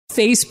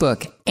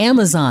Facebook,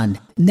 Amazon,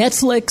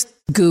 Netflix,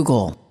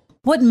 Google.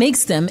 What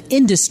makes them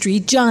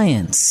industry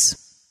giants?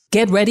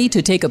 Get ready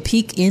to take a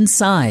peek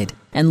inside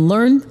and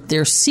learn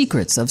their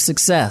secrets of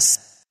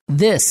success.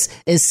 This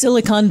is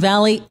Silicon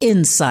Valley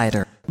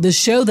Insider, the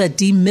show that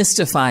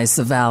demystifies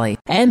the Valley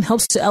and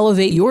helps to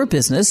elevate your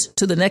business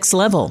to the next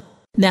level.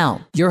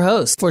 Now, your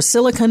host for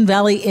Silicon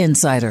Valley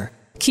Insider,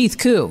 Keith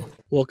Koo.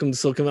 Welcome to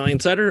Silicon Valley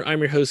Insider. I'm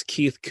your host,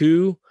 Keith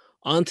Koo.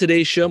 On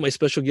today's show, my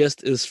special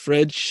guest is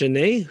Fred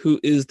Chesnais, who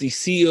is the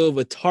CEO of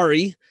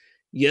Atari.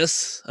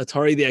 Yes,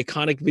 Atari, the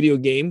iconic video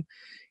game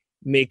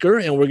maker.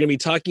 And we're going to be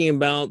talking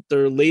about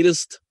their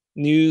latest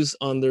news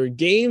on their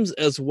games,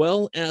 as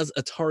well as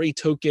Atari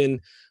Token,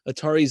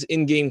 Atari's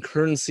in-game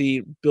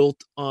currency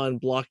built on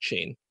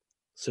blockchain.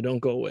 So don't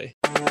go away.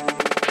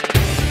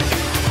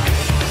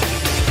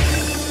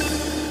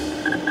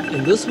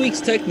 In this week's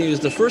tech news,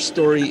 the first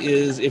story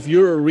is if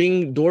you're a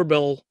Ring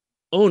doorbell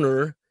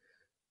owner,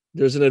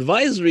 there's an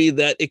advisory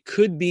that it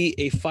could be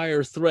a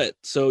fire threat.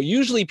 So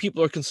usually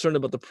people are concerned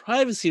about the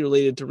privacy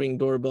related to Ring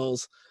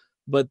doorbells,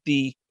 but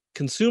the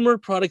Consumer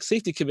Product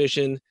Safety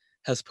Commission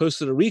has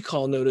posted a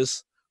recall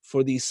notice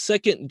for the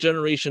second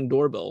generation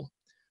doorbell.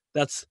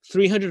 That's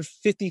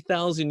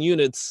 350,000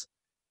 units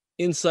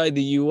inside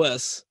the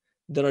US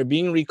that are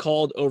being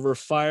recalled over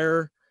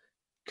fire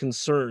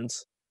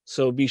concerns.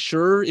 So be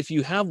sure if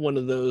you have one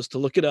of those to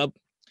look it up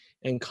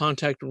and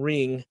contact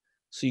Ring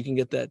so you can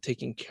get that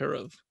taken care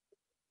of.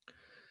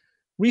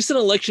 Recent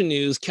election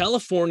news,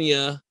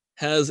 California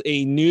has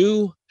a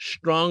new,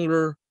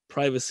 stronger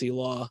privacy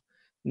law.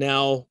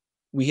 Now,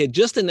 we had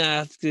just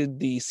enacted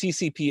the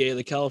CCPA,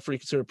 the California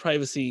Consumer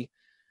Privacy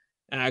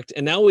Act,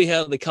 and now we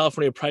have the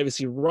California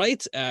Privacy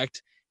Rights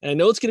Act. And I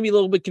know it's going to be a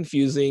little bit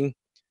confusing.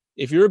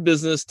 If you're a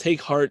business, take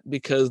heart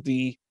because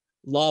the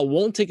law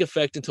won't take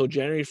effect until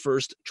January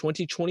 1st,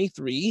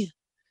 2023,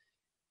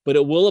 but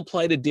it will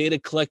apply to data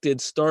collected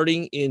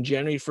starting in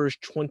January 1st,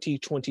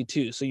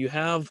 2022. So you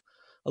have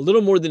a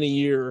little more than a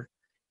year.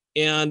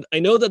 And I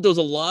know that there was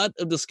a lot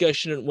of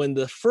discussion when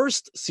the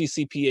first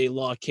CCPA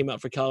law came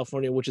out for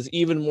California, which is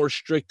even more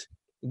strict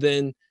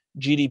than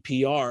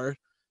GDPR,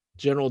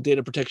 General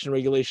Data Protection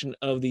Regulation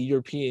of the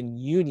European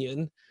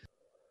Union.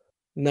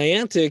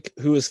 Niantic,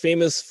 who is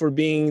famous for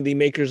being the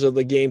makers of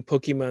the game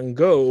Pokemon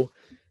Go,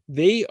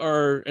 they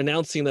are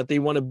announcing that they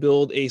want to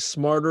build a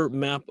smarter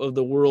map of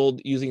the world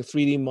using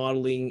 3D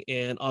modeling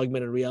and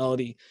augmented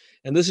reality.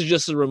 And this is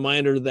just a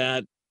reminder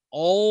that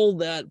all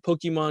that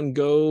Pokemon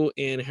Go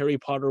and Harry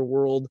Potter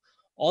world,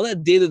 all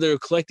that data they're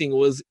collecting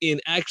was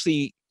in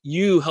actually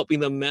you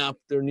helping them map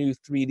their new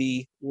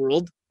 3D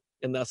world.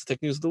 And that's the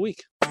tech news of the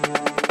week.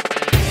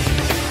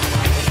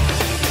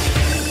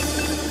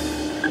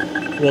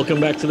 Welcome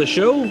back to the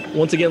show.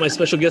 Once again, my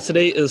special guest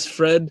today is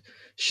Fred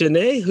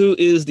Chesnais, who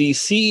is the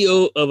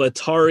CEO of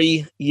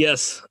Atari.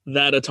 Yes,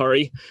 that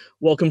Atari.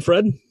 Welcome,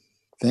 Fred.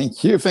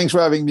 Thank you. Thanks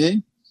for having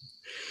me.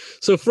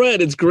 So,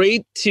 Fred, it's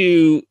great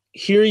to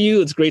hear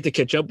you. It's great to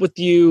catch up with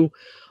you.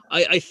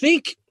 I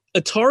think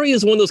Atari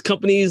is one of those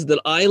companies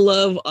that I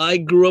love. I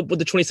grew up with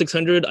the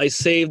 2600. I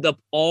saved up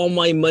all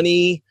my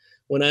money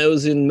when I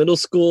was in middle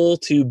school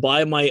to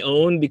buy my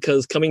own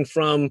because coming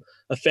from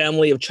a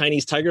family of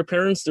Chinese tiger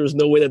parents, there was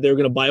no way that they were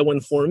going to buy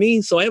one for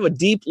me. So I have a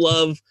deep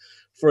love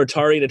for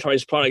Atari and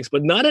Atari's products,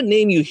 but not a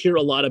name you hear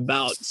a lot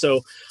about. So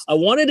I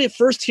wanted to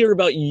first hear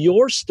about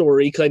your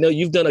story because I know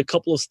you've done a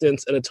couple of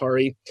stints at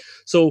Atari.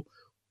 So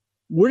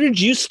where did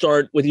you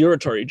start with your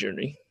Atari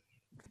journey?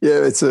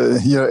 Yeah, it's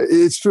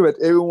true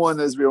that everyone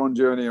has their own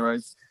journey,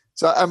 right?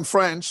 So I'm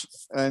French,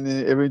 and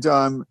every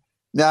time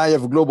now I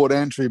have a global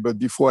entry, but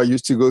before I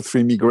used to go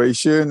through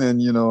immigration,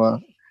 and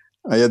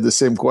I had the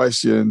same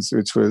questions,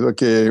 which was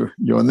okay,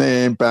 your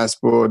name,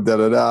 passport, da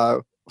da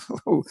da.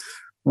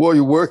 What are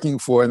you working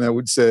for? And I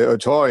would say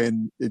Atari,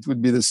 and it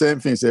would be the same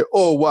thing. Say,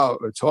 oh wow,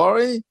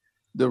 Atari.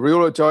 The real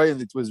Atari,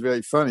 and it was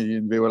very funny.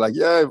 And they were like,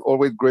 yeah, I've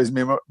always great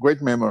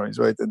memories,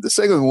 right? And the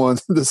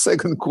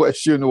second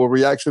question or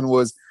reaction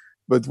was,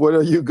 but what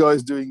are you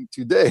guys doing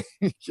today?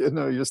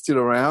 You're still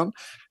around.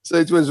 So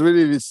it was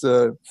really this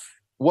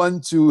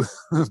 1-2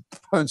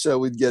 punch I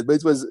would get,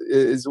 but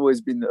it's always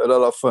been a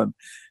lot of fun.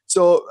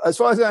 So as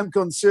far as I'm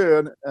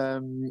concerned,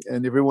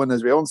 and everyone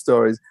has their own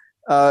stories.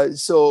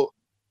 So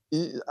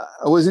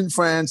I was in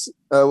France,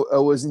 I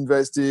was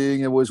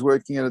investing, I was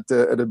working at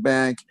a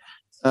bank.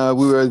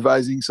 We were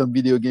advising some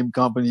video game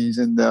companies,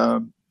 and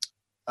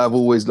I've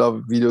always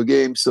loved video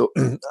games. So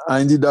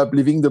I ended up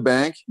leaving the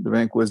bank. The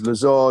bank was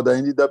Lazard. I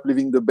ended up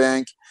leaving the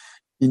bank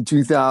in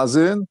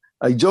 2000.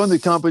 I joined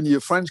a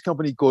French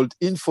company called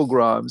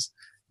Infogrames.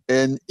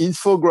 And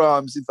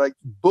Infogrames, in fact,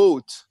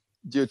 bought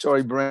the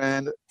Atari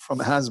brand from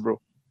Hasbro.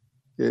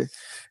 Okay,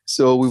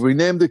 so we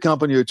renamed the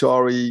company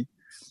Atari.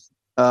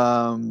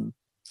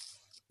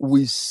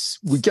 We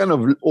kind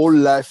of all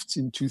left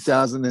in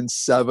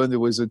 2007. There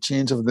was a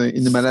change in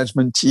the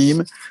management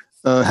team.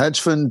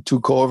 Hedge fund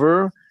took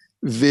over.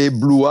 They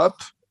blew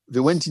up. They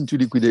went into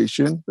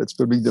liquidation. That's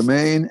public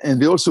domain. And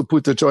they also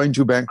put Atari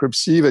into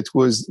bankruptcy. That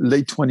was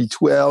late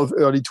 2012,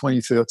 early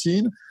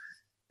 2013.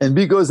 And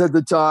because at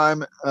the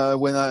time,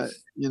 when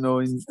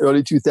in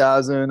early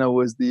 2000, I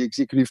was the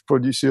executive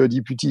producer,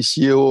 deputy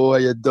CEO.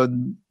 I had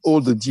done all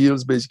the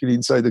deals basically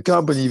inside the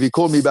company. They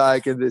called me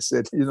back and they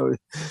said,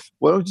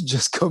 why don't you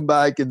just come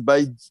back and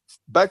buy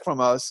back from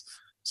us?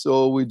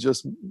 So we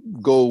just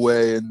go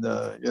away and,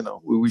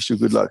 we wish you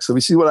good luck. So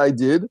this is what I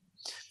did.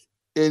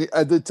 And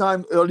at the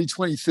time, early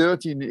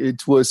 2013,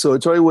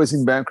 Atari was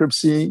in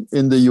bankruptcy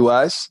in the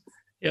US.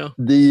 Yeah.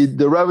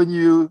 The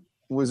revenue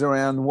was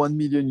around 1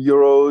 million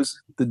euros.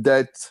 The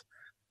debt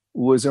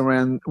was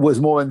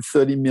more than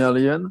 30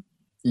 million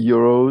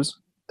euros.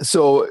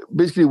 So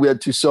basically we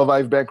had to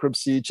survive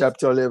bankruptcy,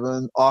 Chapter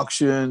 11,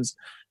 auctions,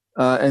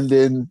 and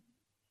then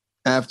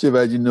after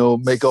that,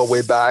 make our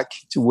way back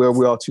to where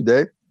we are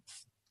today.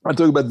 I'll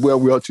talk about where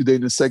we are today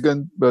in a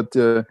second, but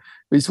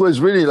this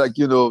was really like,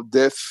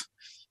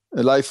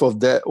 a life of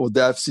death or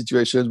death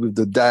situations with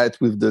the debt,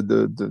 with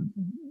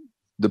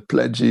the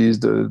pledges,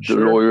 the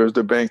lawyers,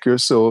 the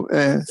bankers. So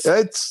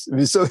that's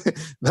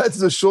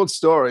the short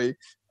story.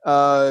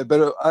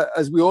 But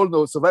as we all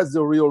know, so that's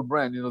the real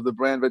brand, the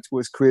brand that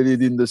was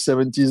created in the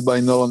 70s by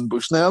Nolan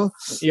Bushnell.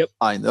 Yep.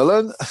 Hi,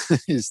 Nolan.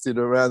 He's still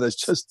around. I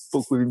just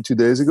spoke with him 2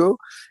 days ago.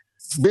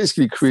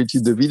 Basically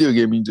created the video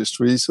game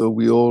industry. So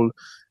we all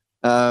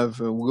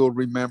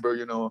remember,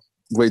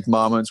 great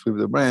moments with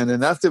the brand.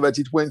 And after that,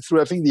 it went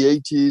through, I think the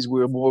 80s, we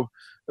were more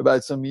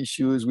about some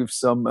issues with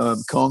some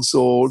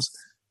consoles.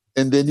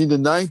 And then in the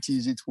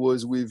 90s, it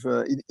was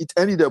it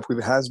ended up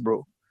with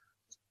Hasbro.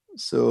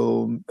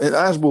 So, and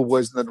Hasbro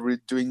was not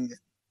really doing,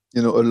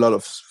 a lot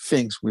of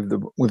things with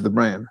the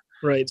brand.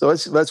 Right. So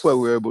that's why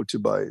we were able to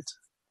buy it.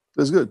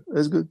 That's good.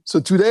 That's good. So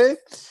today,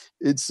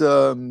 it's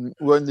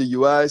we're in the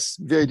US,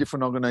 very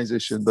different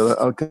organization, but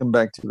I'll come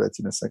back to that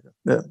in a second.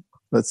 Yeah,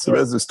 that's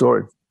the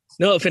story.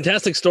 No,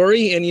 fantastic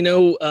story. And, it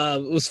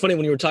was funny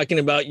when you were talking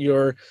about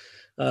your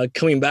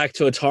coming back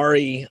to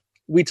Atari.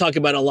 We talk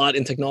about a lot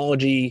in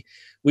technology.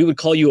 We would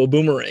call you a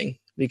boomerang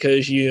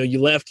because you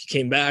left, you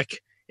came back,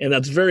 and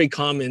that's very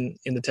common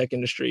in the tech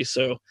industry.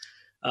 So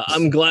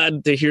I'm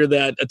glad to hear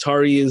that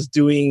Atari is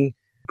doing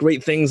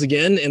great things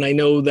again. And I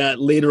know that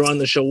later on in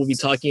the show, we'll be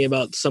talking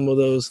about some of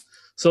those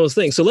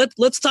things. So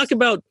let's talk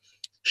about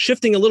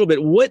shifting a little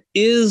bit. What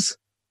is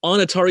on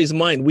Atari's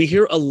mind? We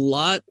hear a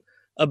lot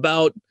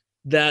about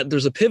that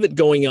there's a pivot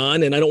going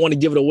on, and I don't want to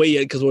give it away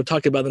yet because we'll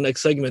talk about the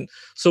next segment.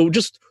 So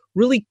just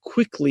really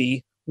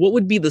quickly, what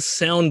would be the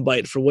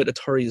soundbite for what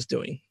Atari is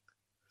doing?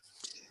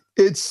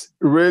 It's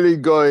really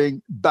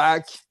going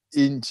back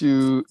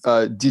into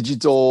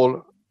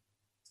digital,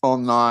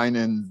 online,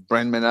 and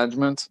brand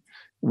management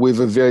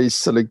with a very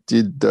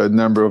selected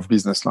number of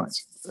business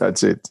lines.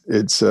 That's it.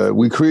 It's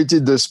we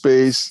created the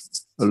space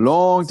a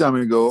long time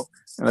ago,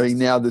 and I think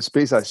now the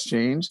space has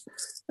changed.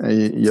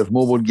 You have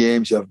mobile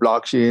games, you have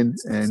blockchain,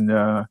 and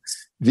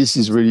this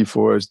is really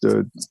for us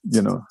the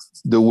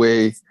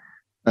way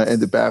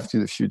and the path to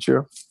the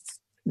future.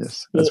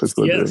 Yes, that's what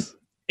we're doing.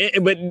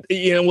 But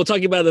we'll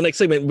talk about it in the next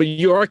segment. But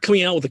you are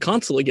coming out with a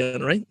console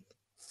again, right?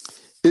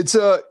 It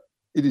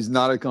is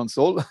not a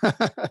console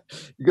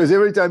because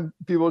every time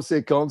people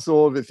say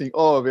console, they think,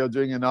 oh, they're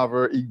doing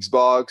another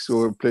Xbox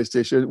or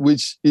PlayStation,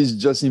 which is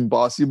just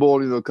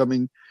impossible.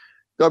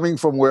 Coming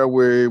from where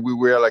we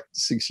were like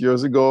 6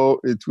 years ago,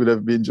 it would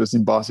have been just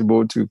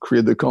impossible to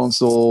create the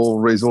console,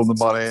 raise all the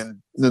money.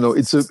 And,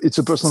 it's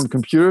a personal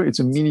computer. It's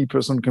a mini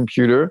personal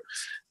computer,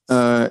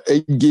 8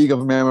 gig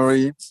of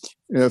memory,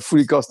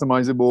 fully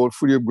customizable,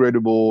 fully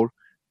upgradable.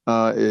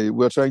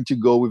 We're trying to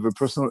go with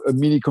a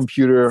mini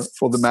computer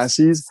for the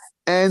masses.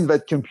 And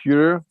that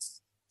computer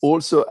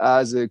also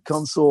has a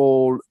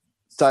console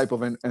type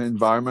of an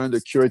environment, a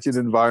curated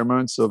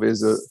environment. So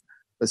there's a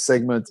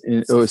segment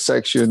or a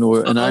section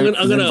or an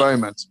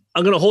environment.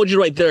 I'm going to hold you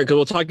right there because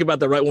we'll talk about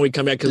that right when we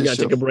come back because we got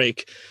to take a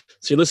break.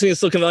 So you're listening to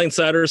Silicon Valley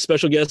Insider.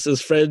 Special guest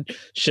is Fred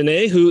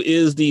Chesnais, who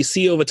is the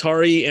CEO of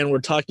Atari, and we're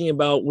talking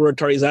about where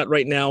Atari is at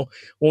right now.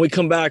 When we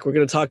come back, we're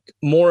going to talk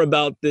more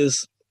about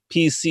this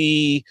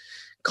PC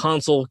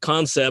console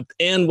concept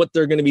and what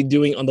they're going to be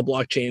doing on the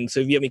blockchain. So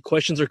if you have any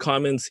questions or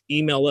comments,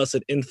 email us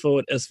at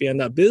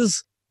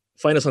info@svn.biz.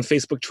 Find us on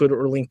Facebook, Twitter,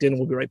 or LinkedIn.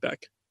 We'll be right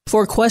back.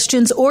 For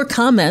questions or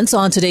comments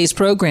on today's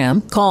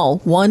program, call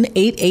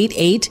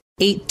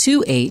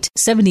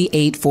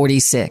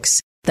 1-888-828-7846.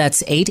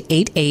 That's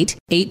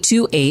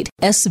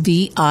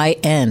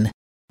 888-828-SVIN.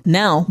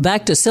 Now,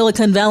 back to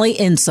Silicon Valley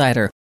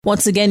Insider.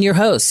 Once again, your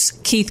hosts,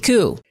 Keith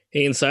Koo.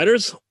 Hey,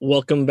 Insiders.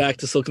 Welcome back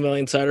to Silicon Valley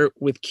Insider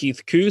with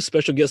Keith Koo.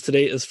 Special guest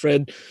today is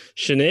Fred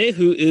Chesnais,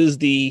 who is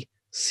the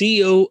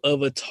CEO of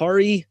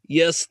Atari.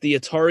 Yes, the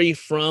Atari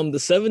from the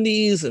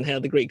 70s and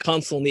had the great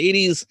console in the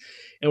 80s.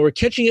 And we're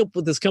catching up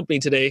with this company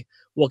today.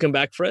 Welcome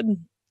back, Fred.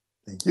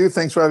 Thank you.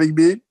 Thanks for having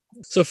me.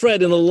 So,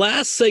 Fred, in the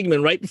last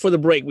segment, right before the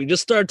break, we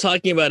just started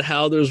talking about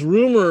how there's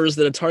rumors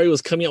that Atari was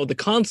coming out with a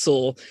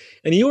console.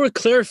 And you were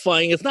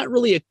clarifying it's not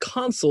really a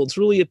console. It's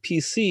really a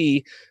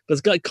PC, but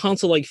it's got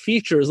console-like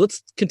features.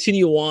 Let's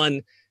continue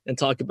on and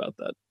talk about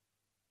that.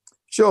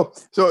 Sure.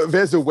 So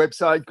there's a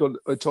website called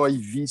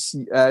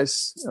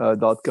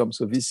AtariVCS.com.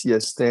 So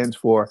VCS stands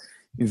for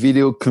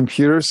video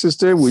computer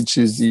system, which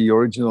is the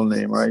original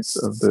name, right,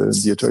 of the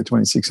Atari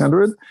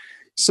 2600.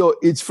 So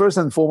it's first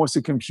and foremost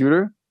a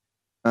computer.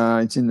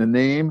 It's in the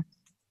name.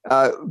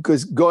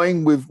 Because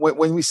going with,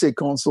 when we say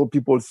console,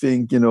 people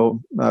think,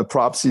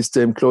 prop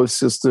system, closed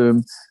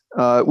system.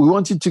 We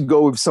wanted to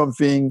go with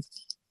something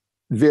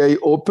very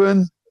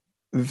open,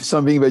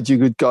 something that you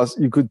could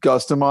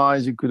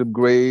customize, you could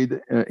upgrade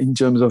in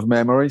terms of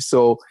memory.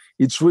 So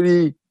it's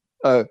really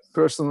a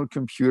personal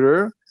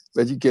computer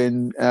that you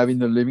can have in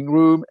the living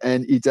room,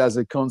 and it has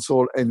a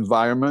console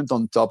environment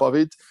on top of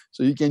it.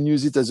 So you can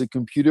use it as a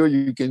computer.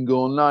 You can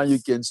go online, you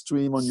can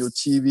stream on your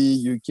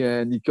TV,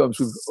 it comes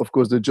with, of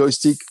course, the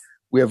joystick.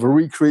 We have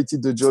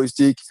recreated the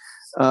joystick.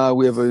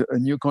 We have a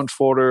new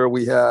controller.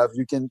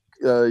 You can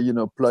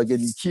plug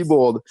any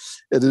keyboard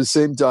at the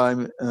same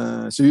time.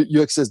 So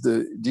you access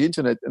the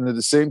internet, and at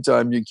the same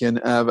time you can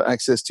have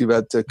access to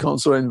that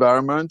console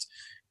environment.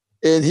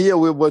 And here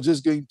we're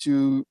just going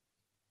to,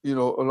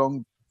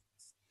 along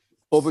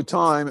over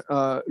time,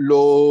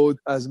 load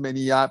as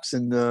many apps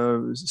and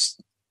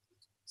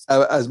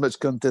as much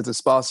content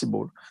as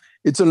possible.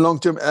 It's a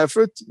long-term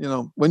effort.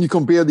 When you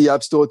compare the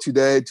App Store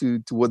today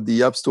to what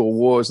the App Store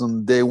was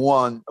on day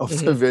one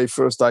of the very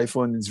first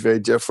iPhone, it's very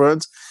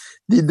different.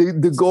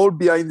 The goal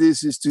behind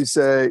this is to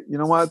say, you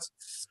know what?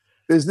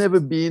 There's never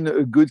been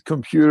a good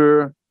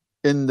computer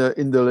in the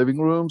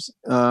living rooms.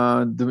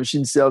 The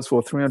machine sells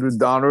for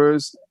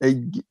 $300,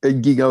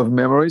 8 gig of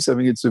memory. So I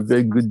think it's a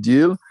very good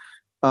deal.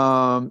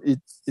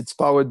 It's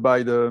powered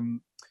by the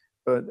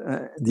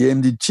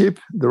AMD chip,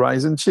 the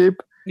Ryzen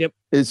chip. Yep.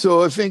 And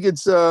so I think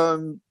it's.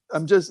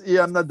 I'm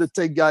not the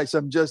tech guy, so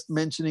I'm just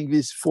mentioning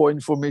this for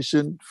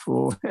information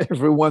for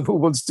everyone who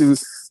wants to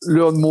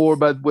learn more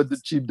about what the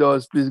chip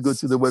does. Please go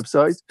to the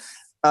website.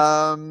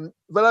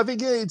 But I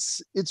think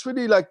it's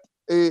really like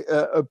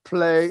a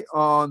play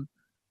on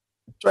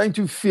trying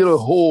to fill a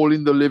hole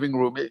in the living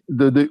room.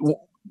 The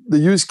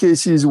use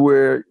cases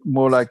were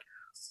more like,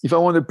 if I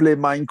want to play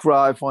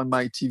Minecraft on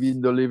my TV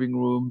in the living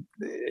room,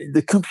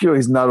 the computer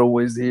is not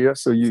always here.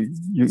 So you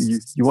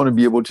want to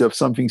be able to have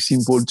something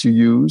simple to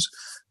use.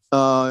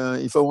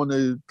 If I want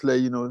to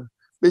play,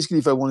 basically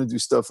if I want to do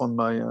stuff on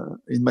my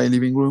in my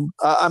living room,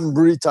 I'm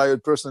really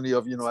tired personally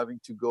of having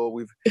to go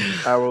with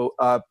arrow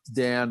up,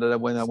 down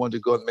when I want to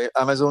go on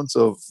Amazon.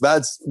 So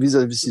this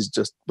is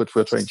just what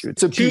we're trying to do.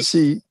 It's a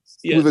PC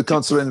with a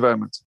console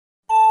environment.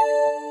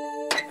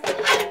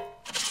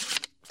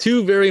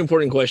 Two very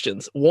important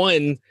questions.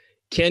 One,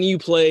 can you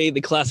play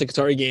the classic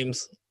Atari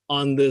games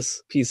on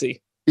this PC?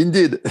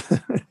 Indeed.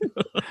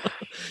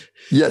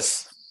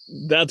 Yes.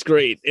 That's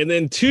great. And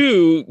then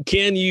two,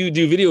 can you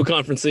do video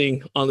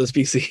conferencing on this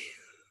PC?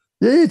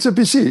 Yeah, it's a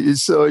PC.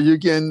 So you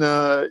can.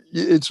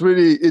 It's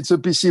a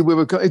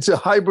PC it's a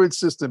hybrid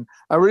system.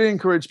 I really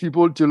encourage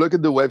people to look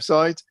at the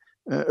website,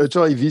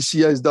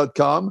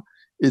 AtariVCS.com.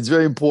 It's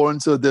very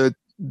important. So the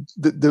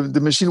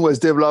machine was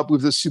developed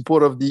with the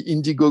support of the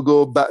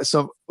Indiegogo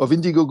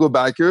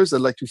backers. I'd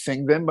like to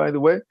thank them, by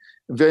the way.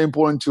 Very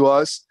important to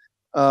us.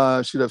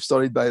 Should have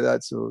started by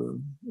that. So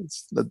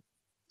it's that.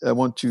 I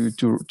want to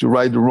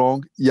right the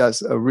wrong.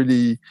 Yes, I'm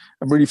really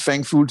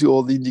thankful to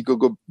all the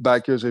Indiegogo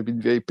backers who have been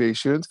very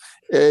patient.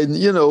 And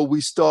we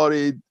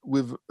started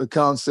with a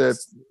concept.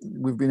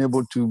 We've been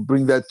able to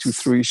bring that to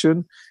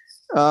fruition.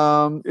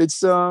 I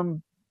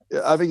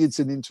think it's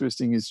an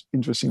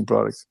interesting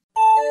product.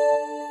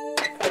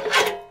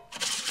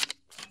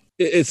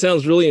 It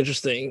sounds really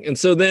interesting. And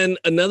so then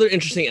another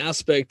interesting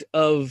aspect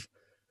of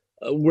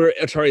where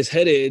Atari is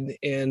headed,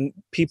 and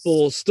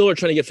people still are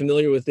trying to get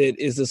familiar with it,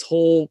 is this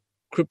whole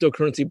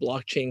cryptocurrency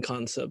blockchain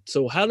concept.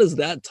 So how does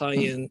that tie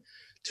in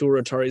to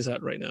where Atari's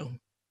at right now?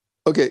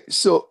 Okay,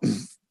 so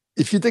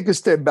if you take a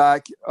step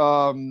back,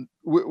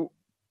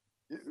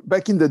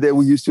 back in the day,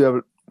 we used to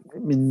have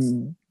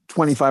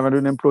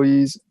 2,500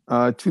 employees.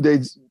 Today,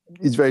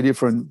 it's very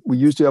different. We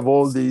used to have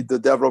all the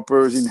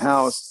developers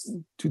in-house.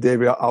 Today,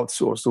 we are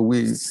outsourced. So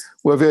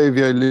we're very,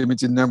 very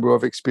limited number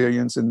of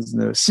experienced and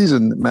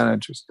seasoned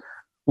managers.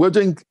 We're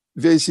doing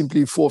very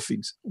simply four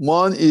things.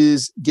 One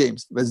is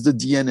games. That's the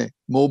DNA.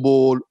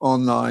 Mobile,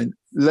 online,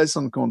 less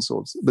on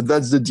consoles. But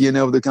that's the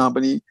DNA of the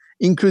company,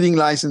 including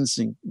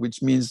licensing,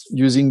 which means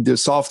using the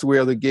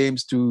software, the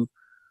games to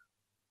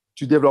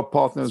develop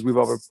partners with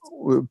other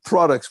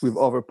products with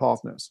other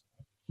partners,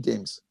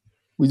 games.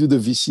 We do the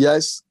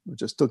VCS. We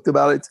just talked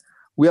about it.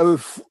 We have a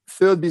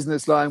third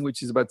business line,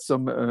 which is about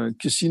some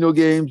casino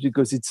games,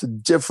 because it's a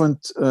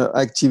different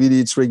activity.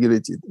 It's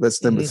regulated.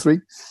 That's number three.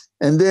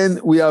 And then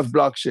we have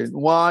blockchain.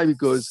 Why?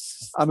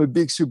 Because I'm a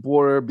big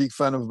supporter, big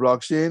fan of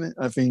blockchain.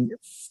 I think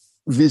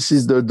this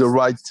is the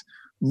right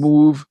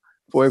move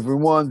for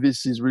everyone.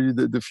 This is really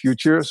the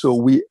future. So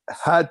we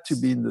had to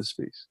be in the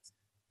space.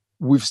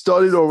 We've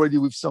started already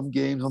with some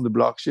games on the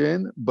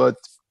blockchain, but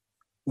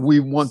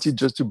we wanted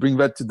just to bring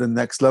that to the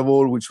next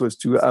level, which was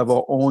to have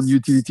our own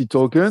utility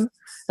token.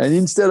 And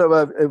instead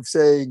of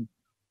saying,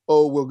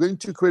 we're going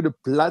to create a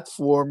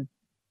platform,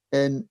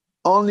 and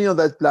only on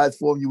that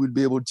platform you will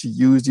be able to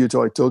use the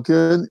Atari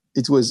token,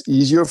 it was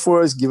easier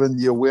for us, given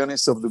the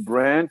awareness of the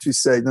brand, to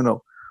say,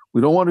 no,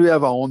 We don't want to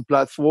have our own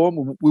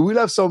platform. We will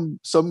have some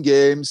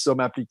games, some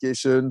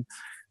application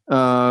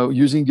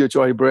using the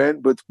Atari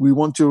brand, but we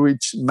want to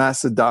reach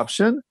mass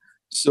adoption.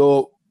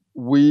 So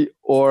we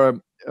are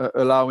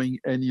allowing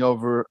any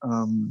other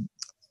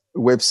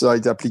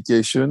website,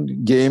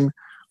 application, game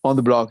on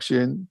the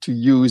blockchain to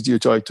use the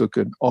Atari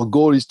token. Our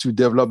goal is to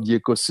develop the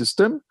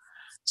ecosystem,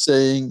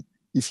 saying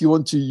if you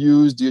want to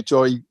use the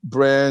Atari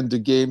brand, the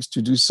games,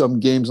 to do some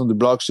games on the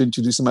blockchain,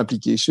 to do some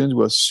applications,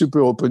 we're super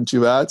open to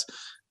that.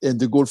 And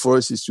the goal for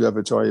us is to have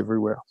Atari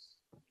everywhere.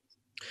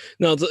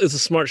 No, it's a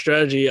smart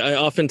strategy. I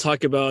often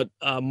talk about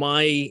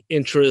my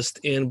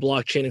interest in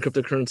blockchain and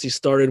cryptocurrency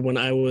started when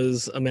I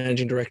was a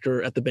managing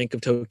director at the Bank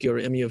of Tokyo, or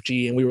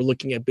MUFG, and we were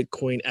looking at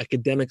Bitcoin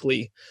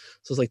academically.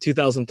 So it's like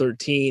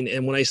 2013.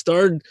 And when I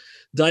started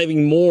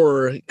diving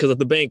more, because at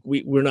the bank,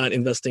 we're not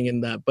investing in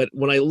that. But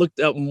when I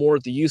looked out more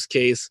at the use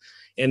case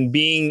and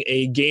being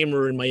a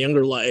gamer in my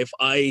younger life,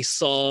 I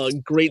saw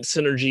great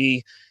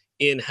synergy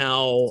in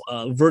how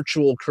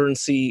virtual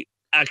currency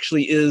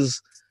actually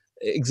is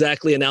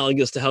exactly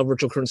analogous to how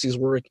virtual currencies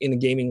work in the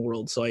gaming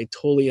world. So I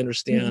totally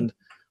understand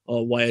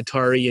why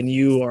Atari and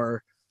you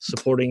are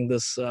supporting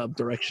this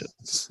direction.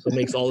 So it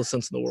makes all the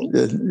sense in the world.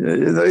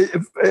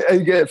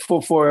 Again,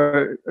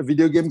 for a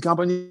video game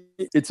company,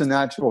 it's a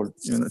natural,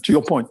 to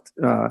your point.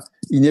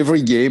 In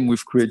every game,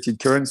 we've created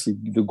currency,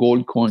 the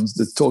gold coins,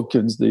 the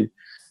tokens,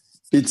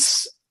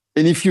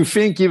 and if you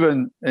think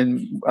even,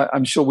 and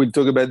I'm sure we'll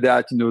talk about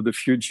that, the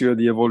future,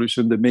 the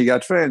evolution, the mega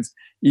trends.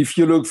 If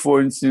you look, for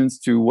instance,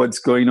 to what's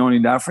going on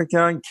in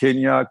Africa,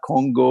 Kenya,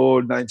 Congo,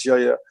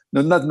 Nigeria,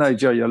 no, not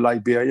Nigeria,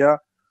 Liberia,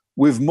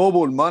 with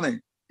mobile money,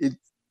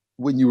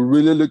 when you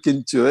really look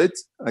into it,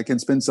 I can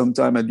spend some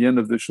time at the end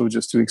of the show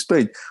just to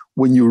explain.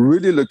 When you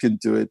really look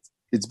into it,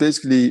 it's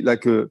basically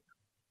like a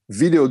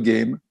video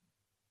game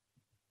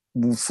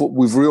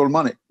with real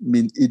money. I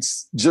mean,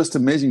 it's just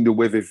amazing the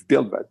way they've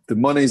built that. The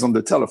money is on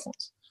the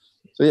telephones.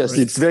 So yes,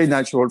 It's very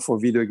natural for a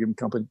video game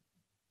company.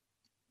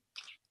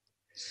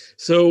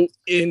 So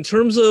in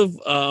terms of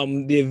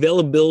the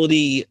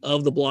availability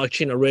of the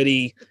blockchain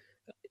already,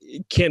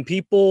 can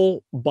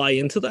people buy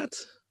into that?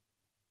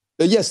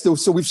 Yes.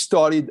 So we've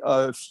started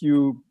a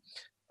few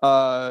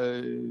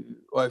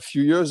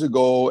years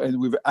ago, and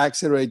we've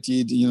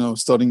accelerated,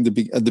 starting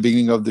at the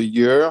beginning of the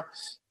year.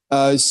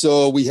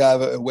 So we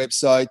have a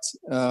website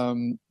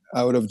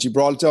out of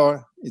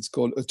Gibraltar. It's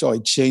called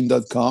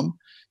atarichain.com.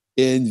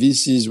 And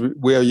this is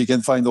where you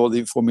can find all the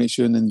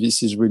information. And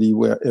this is really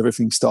where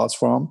everything starts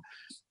from.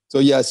 So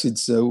yes,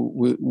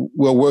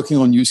 we're working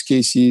on use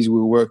cases.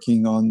 We're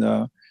working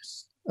on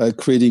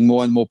creating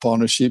more and more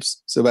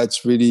partnerships. So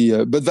that's really,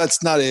 but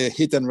that's not a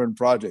hit and run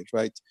project,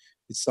 right?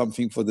 It's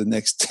something for the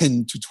next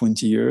 10 to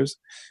 20 years.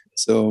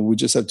 So we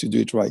just have to do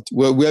it right.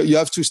 Well, you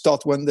have to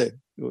start one day.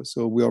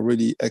 So we are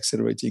really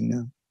accelerating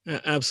now.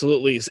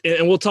 Absolutely.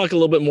 And we'll talk a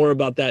little bit more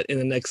about that in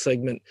the next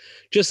segment.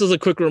 Just as a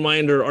quick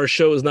reminder, our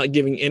show is not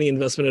giving any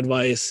investment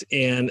advice.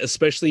 And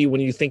especially when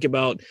you think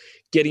about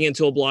getting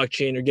into a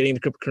blockchain or getting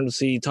into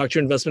cryptocurrency, talk to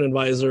your investment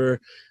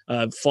advisor,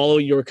 follow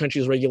your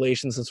country's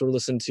regulations, since we're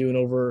listened to in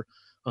over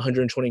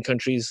 120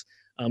 countries.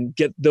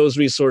 Get those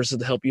resources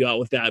to help you out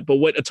with that. But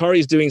what Atari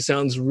is doing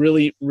sounds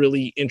really,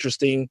 really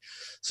interesting.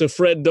 So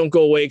Fred, don't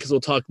go away, because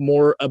we'll talk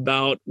more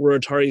about where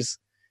Atari's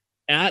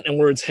at and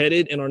where it's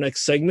headed in our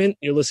next segment.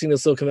 You're listening to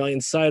Silicon Valley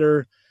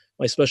Insider.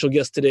 My special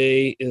guest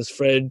today is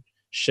Fred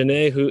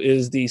Chesnais, who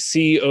is the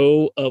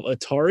CEO of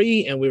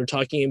Atari. And we were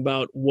talking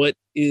about what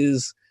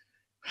is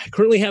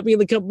currently happening in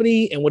the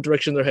company and what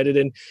direction they're headed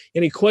in.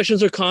 Any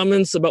questions or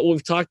comments about what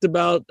we've talked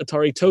about,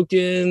 Atari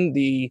token,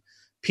 the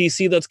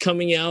PC that's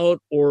coming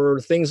out, or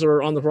things that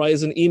are on the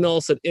horizon, email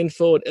us at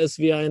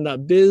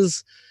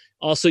info@svin.biz.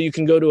 Also, you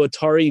can go to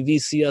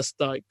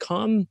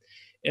atarivcs.com,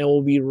 and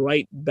we'll be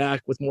right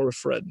back with more with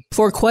Fred.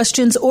 For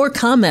questions or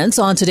comments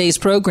on today's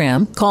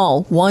program,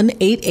 call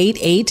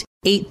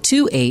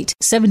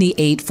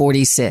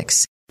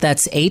 1-888-828-7846.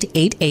 That's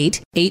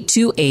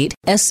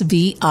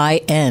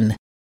 888-828-SVIN.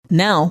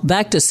 Now,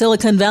 back to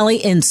Silicon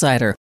Valley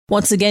Insider.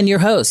 Once again, your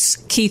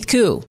host, Keith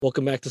Koo.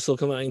 Welcome back to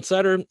Silicon Valley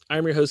Insider.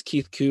 I'm your host,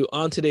 Keith Koo.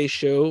 On today's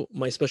show,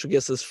 my special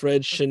guest is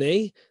Fred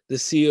Chesnais, the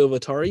CEO of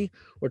Atari.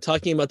 We're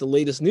talking about the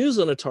latest news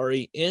on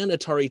Atari and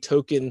Atari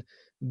Token,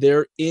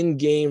 their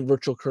in-game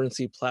virtual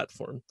currency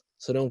platform.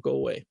 So don't go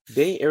away.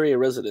 Bay Area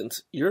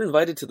residents, you're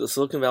invited to the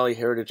Silicon Valley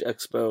Heritage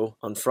Expo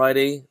on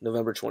Friday,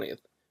 November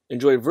 20th.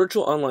 Enjoy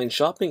virtual online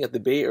shopping at the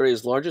Bay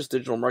Area's largest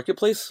digital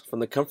marketplace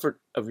from the comfort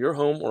of your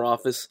home or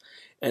office,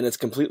 and it's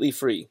completely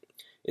free.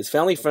 It's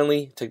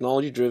family-friendly,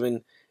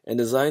 technology-driven, and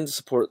designed to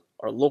support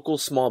our local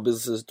small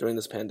businesses during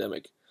this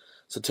pandemic.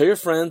 So tell your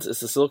friends it's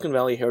the Silicon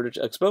Valley Heritage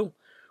Expo,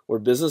 where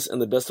business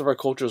and the best of our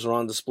cultures are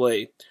on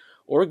display.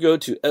 Or go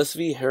to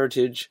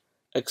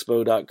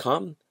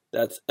svheritageexpo.com.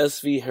 That's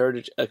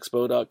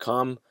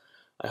svheritageexpo.com.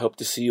 I hope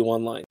to see you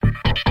online.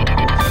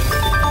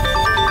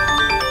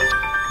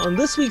 On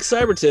this week's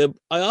Cyber Tip,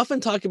 I often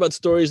talk about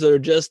stories that are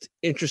just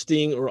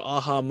interesting or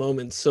aha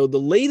moments. So the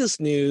latest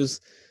news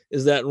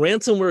is that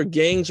ransomware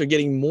gangs are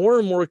getting more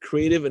and more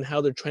creative in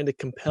how they're trying to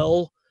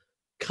compel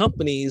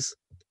companies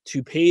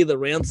to pay the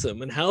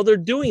ransom. And how they're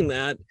doing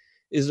that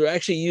is they're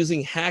actually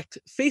using hacked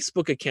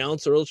Facebook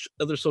accounts or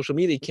other social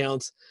media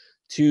accounts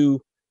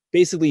to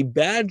basically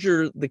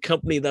badger the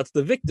company that's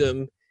the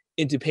victim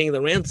into paying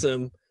the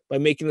ransom by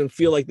making them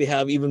feel like they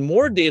have even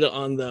more data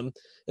on them.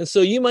 And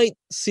so you might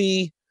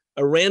see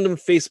a random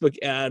Facebook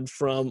ad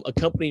from a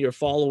company you're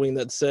following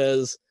that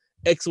says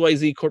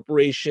XYZ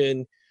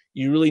Corporation,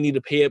 you really need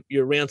to pay up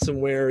your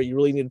ransomware, you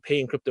really need to pay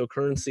in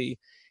cryptocurrency.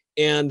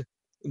 And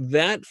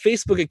that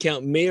Facebook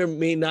account may or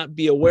may not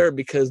be aware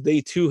because they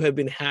too have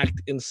been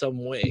hacked in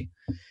some way.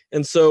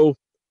 And so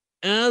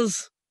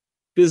as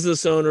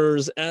business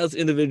owners, as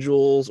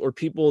individuals, or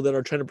people that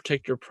are trying to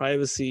protect your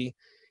privacy,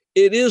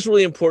 it is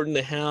really important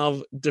to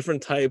have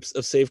different types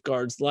of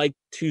safeguards like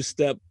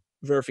two-step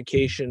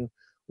verification,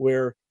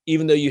 where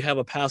even though you have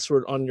a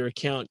password on your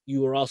account,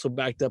 you are also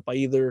backed up by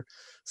either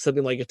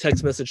something like a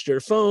text message to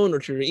your phone or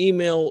to your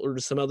email or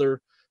to some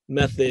other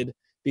method,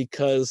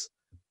 because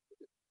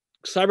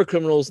cyber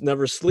criminals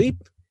never sleep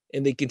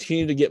and they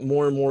continue to get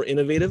more and more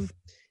innovative.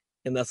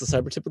 And that's the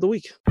cyber tip of the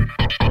week.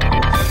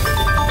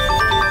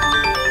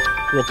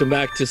 Welcome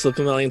back to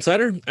Silicon Valley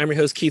Insider. I'm your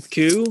host, Keith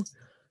Koo.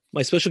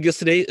 My special guest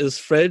today is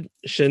Fred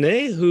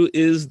Chesnais, who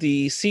is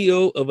the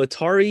CEO of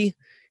Atari.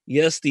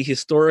 Yes, the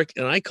historic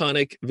and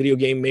iconic video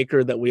game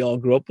maker that we all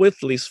grew up with,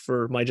 at least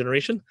for my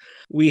generation.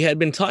 We had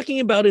been talking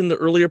about in the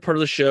earlier part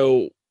of the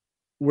show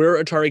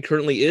where Atari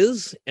currently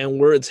is and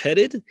where it's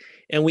headed.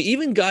 And we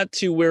even got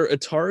to where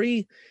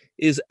Atari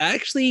is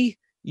actually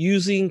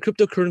using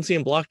cryptocurrency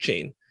and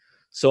blockchain.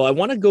 So I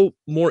want to go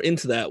more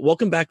into that.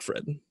 Welcome back,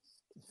 Fred.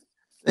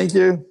 Thank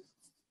you.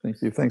 Thank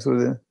you. Thanks for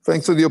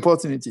the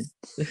opportunity.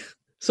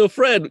 So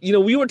Fred,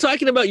 we were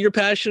talking about your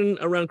passion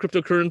around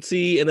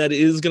cryptocurrency and that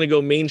it is going to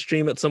go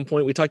mainstream at some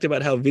point. We talked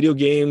about how video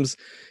games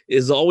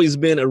has always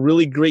been a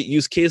really great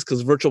use case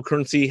because virtual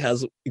currency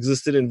has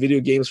existed in video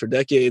games for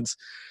decades.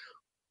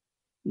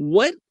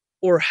 What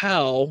or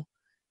how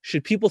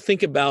should people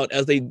think about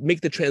as they make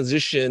the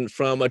transition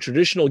from a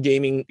traditional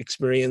gaming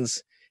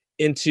experience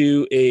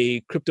into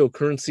a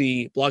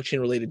cryptocurrency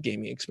blockchain-related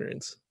gaming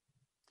experience?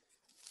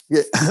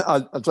 Yeah,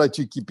 I'll try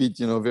to keep it,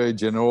 very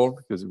general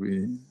because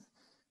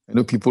I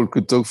know people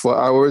could talk for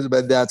hours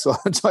about that, so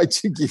I'll try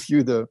to give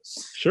you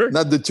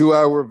not the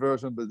 2-hour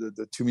version, but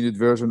the 2-minute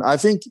version. I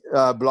think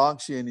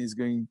blockchain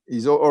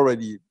is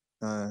already,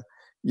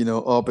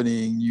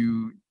 opening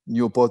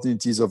new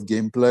opportunities of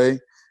gameplay.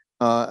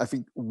 I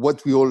think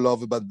what we all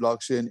love about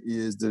blockchain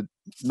is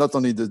not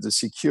only the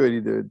security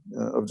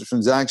of the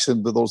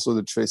transaction, but also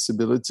the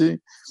traceability.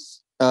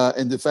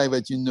 And the fact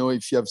that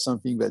if you have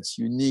something that's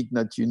unique,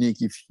 not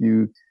unique, if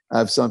you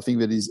have something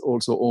that is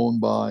also owned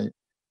by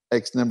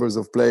X numbers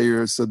of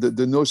players. So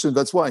the notion,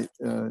 that's why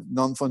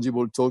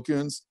non-fungible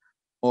tokens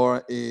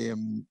are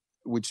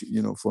which,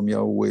 for me, I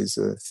always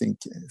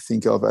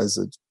think of as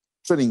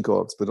trading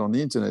cards, but on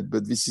the internet.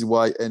 But this is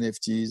why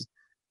NFTs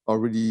are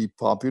really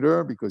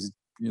popular because,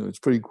 it's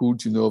pretty cool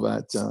to know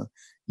that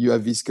you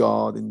have this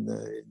card and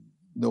a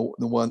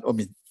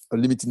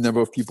limited number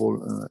of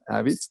people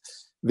have it.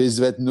 There's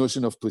that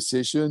notion of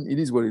possession. It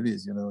is what it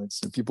is.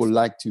 It's people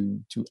like to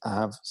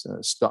have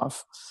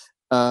stuff.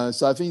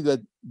 So I think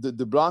that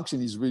the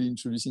blockchain is really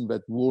introducing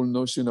that whole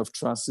notion of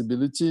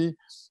traceability.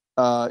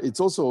 It's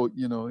also,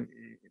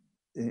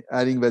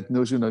 adding that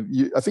notion of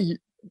I think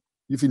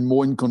you feel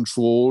more in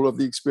control of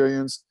the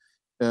experience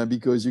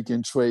because you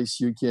can trace,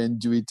 you can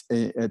do it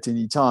at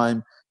any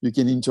time, you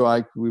can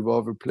interact with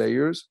other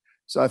players.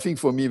 So I think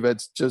for me,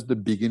 that's just the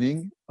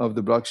beginning of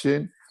the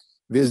blockchain.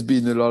 There's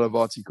been a lot of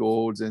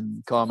articles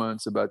and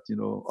comments about,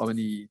 how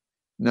many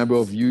number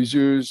of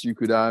users you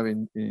could have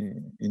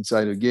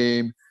inside a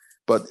game.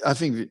 But I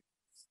think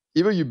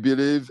either you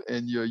believe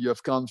and you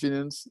have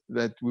confidence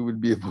that we will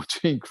be able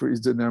to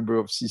increase the number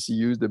of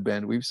CCUs, the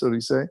bandwidth, so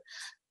to say,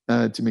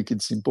 to make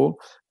it simple,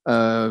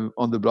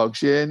 on the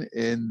blockchain.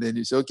 And then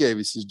you say, okay,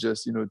 this is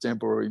just, a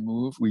temporary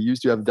move. We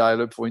used to have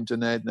dial-up for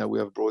internet. Now we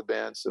have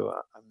broadband. So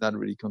I'm not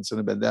really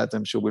concerned about that.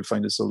 I'm sure we'll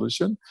find a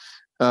solution.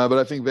 But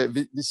I think that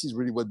this is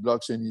really what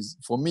blockchain is,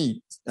 for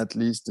me, at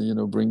least,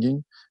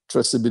 bringing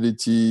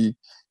traceability,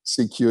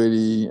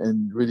 security,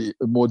 and really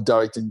a more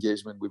direct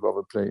engagement with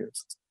other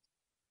players.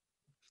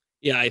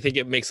 Yeah, I think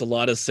it makes a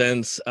lot of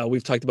sense.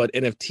 We've talked about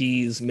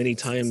NFTs many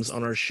times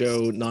on our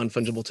show,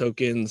 non-fungible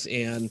tokens,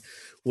 and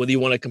whether you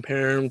want to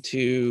compare them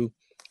to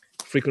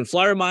frequent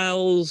flyer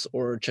miles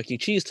or Chuck E.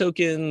 Cheese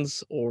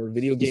tokens or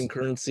video game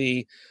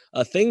currency,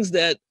 things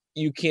that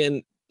you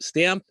can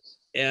stamp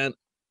and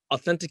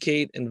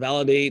authenticate and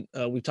validate.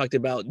 We've talked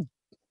about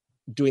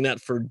doing that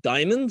for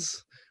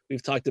diamonds.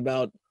 We've talked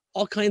about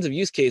all kinds of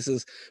use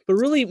cases, but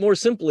really more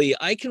simply,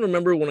 I can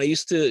remember when I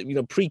used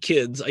to,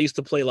 pre-kids, I used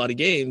to play a lot of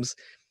games.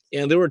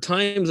 And there were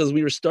times as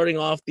we were starting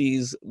off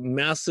these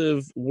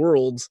massive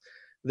worlds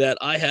that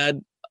I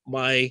had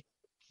my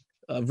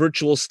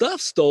virtual stuff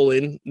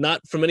stolen,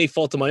 not from any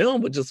fault of my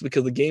own, but just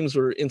because the games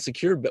were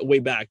insecure way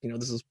back.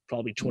 This is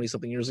probably 20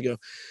 something years ago.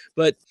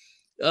 But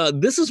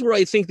this is where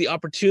I think the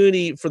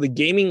opportunity for the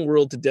gaming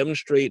world to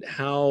demonstrate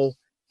how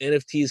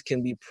NFTs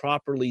can be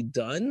properly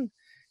done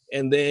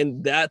And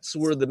then that's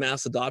where the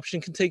mass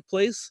adoption can take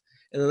place.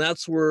 And then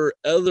that's where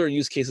other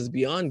use cases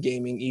beyond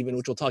gaming, even,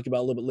 which we'll talk about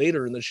a little bit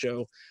later in the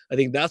show, I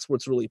think that's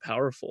what's really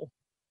powerful.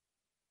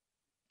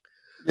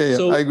 Yeah,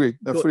 So, I agree.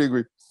 I fully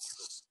agree.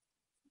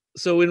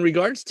 So in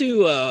regards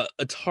to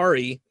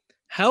Atari,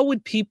 how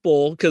would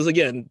people, because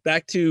again,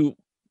 back to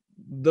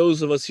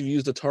those of us who've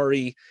used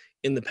Atari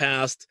in the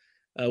past,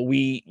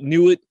 we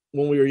knew it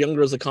when we were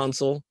younger as a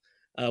console.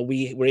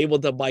 We were able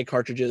to buy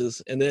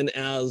cartridges. And then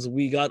as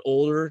we got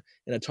older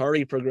and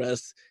Atari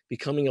progressed,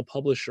 becoming a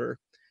publisher,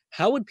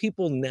 how would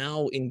people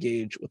now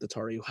engage with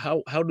Atari?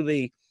 How do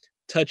they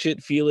touch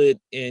it, feel it,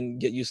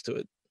 and get used to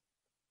it?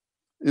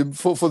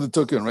 For the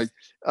token, right?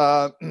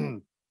 I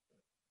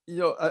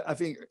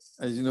think,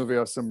 as you know,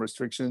 there are some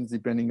restrictions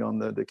depending on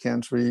the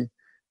country,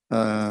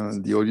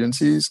 the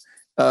audiences.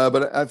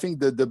 But I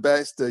think that the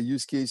best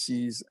use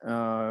cases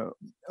are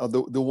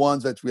the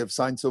ones that we have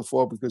signed so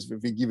far, because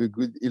they give a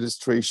good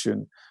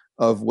illustration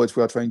of what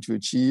we are trying to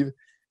achieve.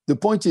 The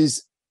point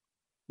is,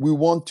 we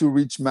want to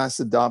reach mass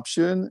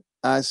adoption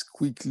as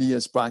quickly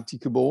as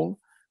practicable.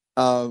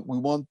 We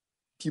want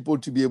people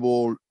to be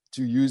able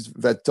to use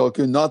that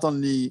token not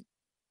only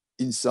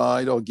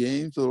inside our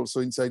games, but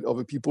also inside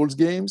other people's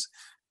games.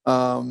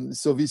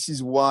 So this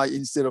is why,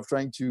 instead of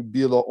trying to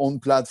build our own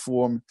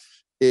platform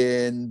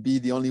and be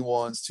the only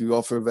ones to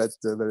offer that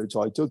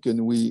Atari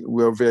token, we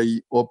are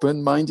very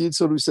open-minded,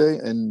 so to say,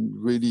 and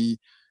really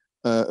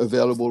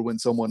available when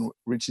someone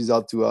reaches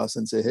out to us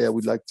and say, "Hey, I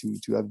would like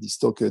to have this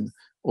token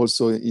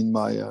also in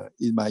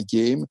my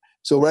game."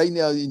 So right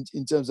now,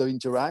 in terms of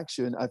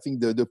interaction, I think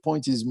the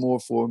point is more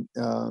for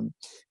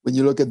when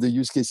you look at the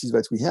use cases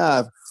that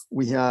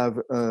we have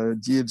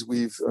deals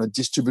with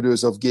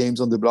distributors of games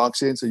on the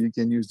blockchain. So you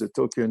can use the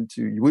token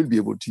you will be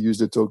able to use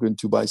the token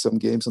to buy some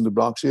games on the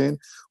blockchain.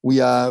 We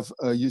have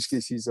use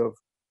cases of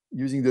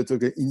using the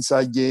token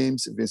inside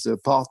games. There's a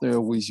partner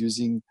who is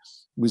using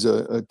with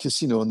a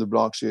casino on the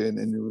blockchain,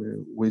 and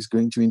who is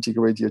going to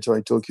integrate the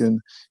Atari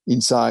token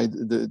inside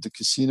the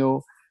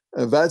casino.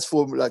 That's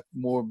for like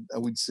more, I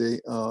would say,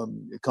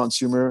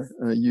 consumer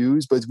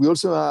use. But we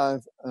also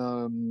have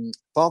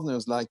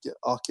partners like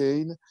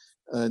Arcane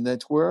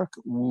Network,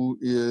 who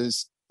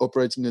is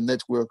operating a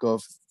network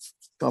of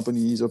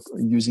companies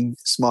using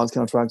smart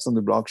contracts on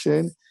the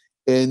blockchain,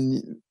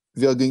 and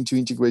they are going to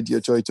integrate the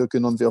Atari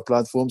token on their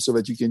platform so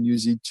that you can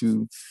use it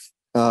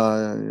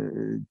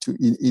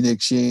in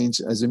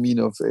exchange, as a mean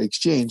of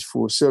exchange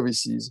for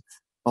services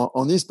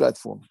on this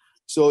platform.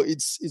 So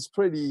it's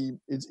pretty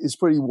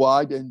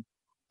wide, and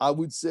I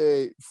would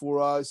say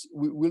for us,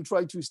 we'll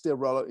try to stay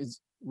relevant.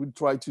 We'll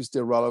try to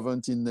stay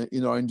relevant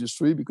in our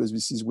industry, because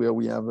this is where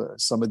we have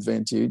some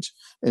advantage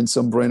and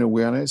some brand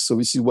awareness. So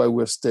this is why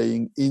we're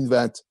staying in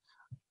that.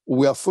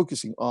 We are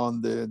focusing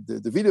on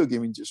the video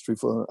game industry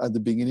at the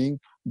beginning.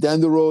 Down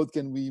the road,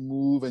 can we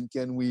move, and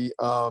can we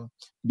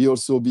be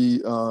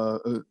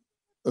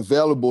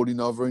available in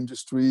other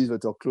industries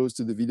that are close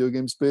to the video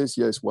game space?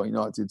 Yes, why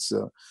not? It's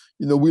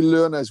we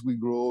learn as we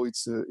grow.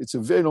 It's a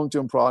very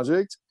long-term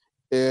project,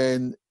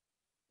 and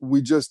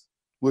we're just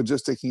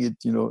taking it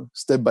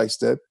step by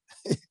step.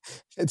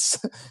 It's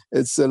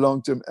a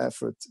long-term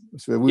effort.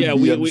 So we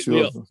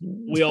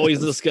always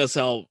discuss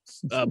how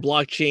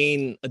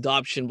blockchain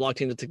adoption,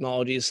 blockchain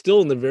technology is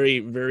still in the very,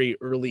 very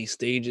early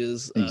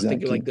stages. Exactly.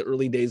 Think of like the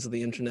early days of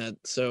the internet.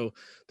 So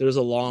there's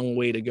a long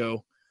way to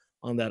go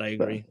on that. I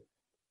agree.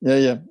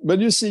 Yeah. But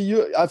you see,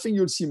 I think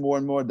you'll see more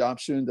and more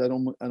adoption. I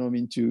don't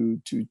mean to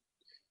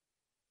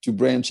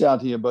branch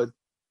out here, but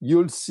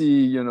you'll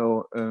see,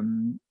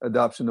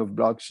 adoption of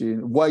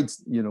blockchain,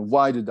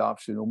 wide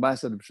adoption or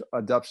mass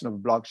adoption of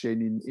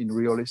blockchain in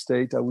real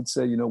estate. I would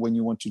say, when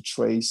you want to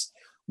trace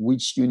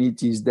which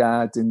unit is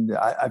that, and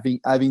I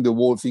think having the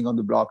whole thing on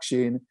the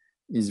blockchain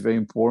is very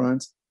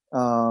important.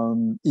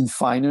 In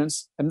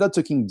finance, I'm not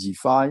talking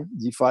DeFi.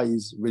 DeFi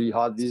is really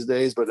hard these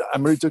days, but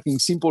I'm really talking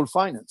simple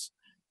finance.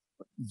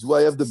 Do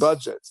I have the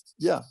budget?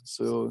 Yeah.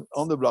 So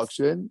on the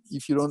blockchain,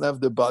 if you don't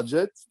have the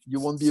budget, you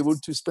won't be able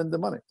to spend the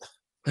money.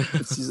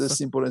 It's as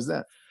simple as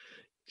that.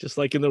 Just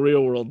like in the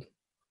real world.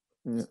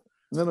 Yeah.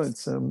 No,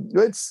 it's.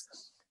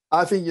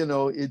 I think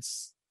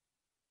it's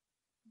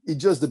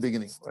just the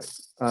beginning,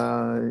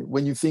 right?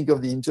 When you think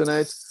of the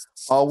internet,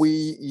 are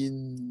we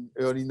in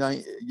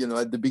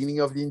at the beginning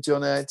of the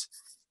internet?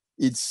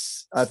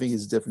 I think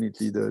it's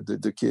definitely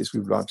the case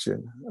with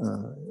blockchain,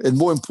 and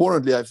more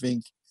importantly, I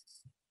think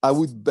I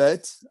would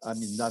bet. I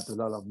mean, not a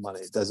lot of money;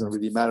 it doesn't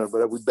really matter.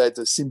 But I would bet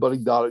a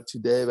symbolic dollar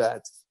today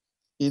that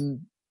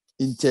in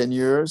 10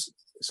 years,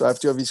 so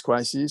after this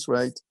crisis,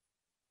 right,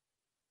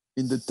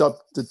 in the top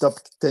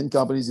 10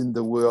 companies in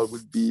the world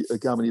would be a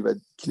company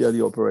that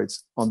clearly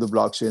operates on the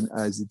blockchain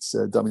as its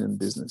dominant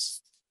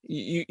business.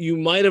 You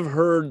might have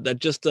heard that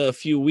just a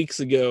few weeks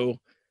ago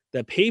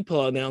that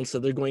PayPal announced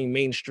that they're going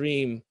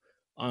mainstream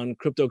on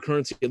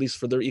cryptocurrency, at least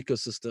for their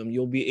ecosystem.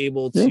 You'll be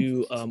able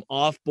to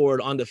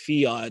offboard onto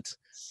fiat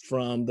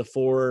from the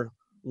 4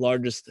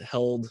 largest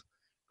held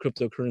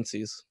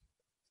cryptocurrencies.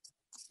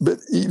 But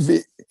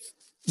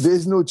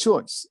there's no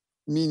choice.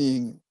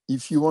 Meaning,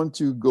 if you want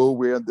to go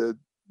where the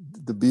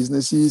the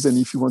businesses, and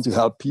if you want to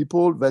help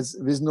people,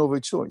 there's no other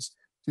choice.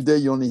 Today,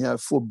 you only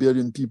have 4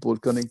 billion people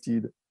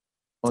connected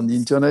on the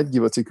internet,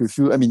 give or take a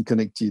few. I mean,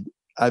 connected,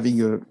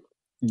 having a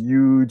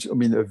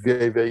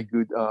very, very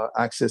good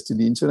access to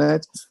the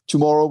internet.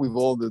 Tomorrow, with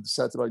all the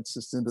satellite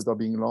systems that are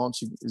being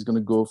launched, is going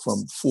to go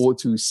from 4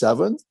 to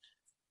 7.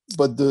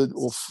 But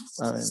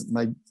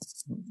my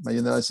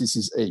analysis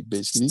is 8,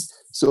 basically.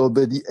 So,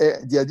 but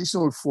the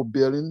additional 4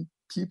 billion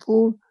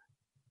people,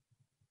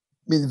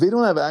 I mean, they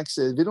don't have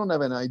access. They don't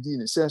have an ID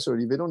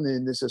necessarily. They don't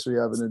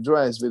necessarily have an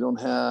address.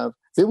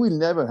 They will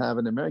never have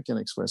an American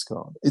Express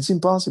card. It's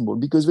impossible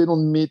because they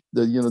don't meet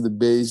the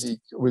basic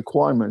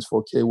requirements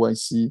for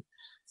KYC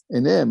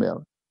and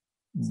AML.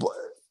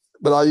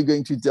 But are you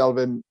going to tell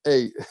them,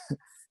 hey,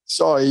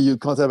 sorry, you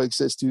can't have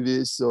access to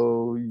this,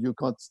 so you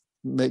can't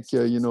make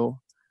a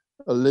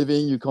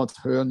living, you can't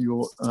earn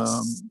your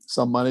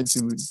some money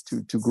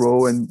to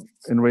grow and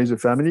raise a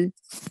family?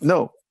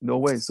 No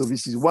way. So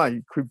this is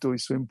why crypto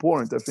is so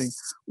important. I think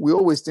we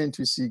always tend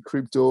to see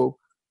crypto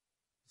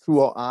through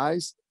our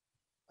eyes.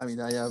 I mean,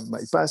 I have my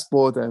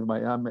passport, I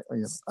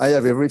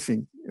have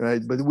everything,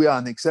 right? But we are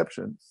an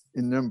exception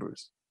in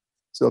numbers.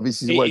 So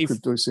this is why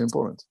crypto is so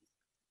important.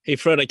 Hey,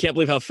 Fred, I can't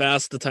believe how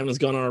fast the time has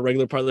gone on our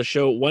regular part of the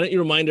show. Why don't you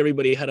remind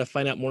everybody how to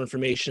find out more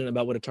information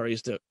about what Atari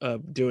is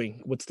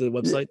doing? What's the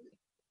website?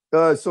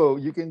 So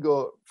you can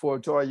go for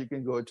Atari, you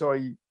can go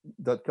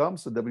atari.com,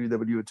 so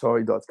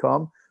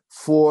www.atari.com.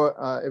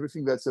 For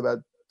everything that's about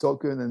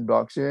token and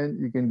blockchain,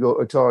 you can go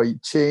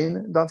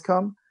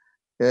atarichain.com.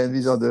 And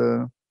these are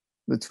the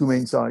two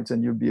main sites,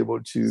 and you'll be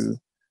able to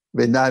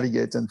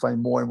navigate and find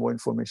more and more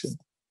information.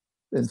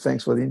 And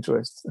thanks for the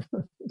interest.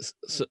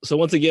 So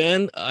once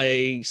again,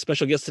 a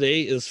special guest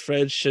today is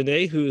Fred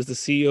Chesnais, who is the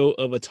CEO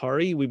of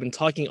Atari. We've been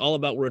talking all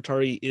about where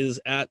Atari is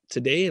at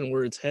today and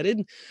where it's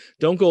headed.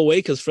 Don't go away,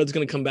 because Fred's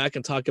going to come back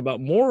and talk about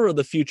more of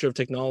the future of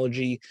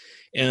technology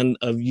and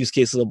of use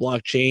cases of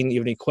blockchain. You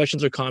have any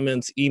questions or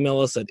comments, email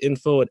us at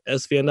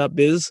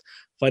info@svn.biz.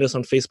 Find us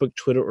on Facebook,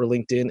 Twitter, or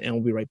LinkedIn, and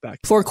we'll be right back.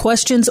 For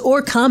questions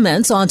or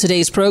comments on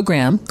today's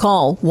program,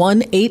 call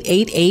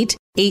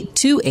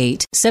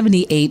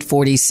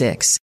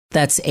 1-888-828-7846.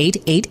 That's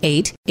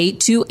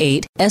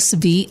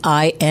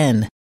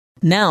 888-828-SVIN.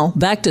 Now,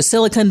 back to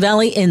Silicon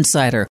Valley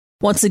Insider.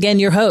 Once again,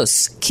 your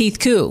host, Keith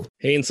Koo.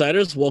 Hey,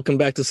 Insiders. Welcome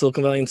back to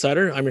Silicon Valley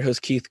Insider. I'm your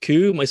host, Keith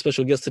Koo. My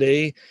special guest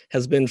today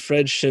has been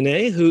Fred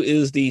Chesnais, who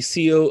is the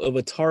CEO of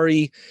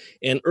Atari.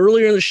 And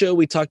earlier in the show,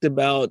 we talked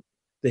about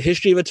the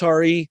history of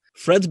Atari,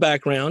 Fred's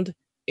background,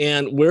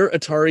 and where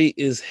Atari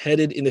is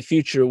headed in the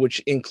future, which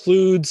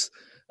includes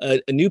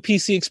a new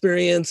PC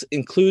experience,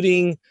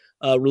 including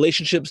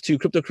relationships to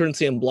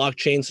cryptocurrency and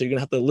blockchain. So you're going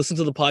to have to listen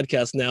to the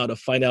podcast now to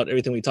find out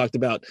everything we talked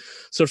about.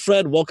 So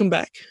Fred, welcome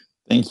back.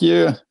 Thank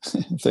you.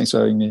 Thanks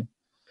for having me.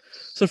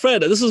 So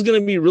Fred, this is going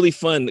to be really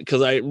fun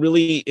because I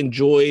really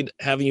enjoyed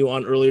having you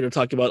on earlier to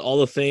talk about all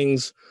the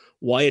things,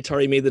 why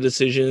Atari made the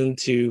decision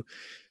to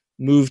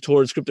move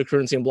towards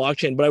cryptocurrency and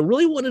blockchain. But I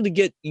really wanted to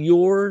get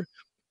your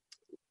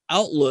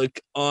outlook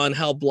on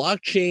how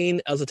blockchain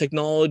as a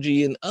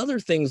technology and other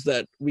things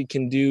that we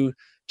can do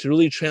to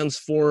really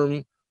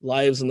transform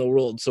lives in the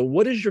world. So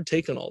what is your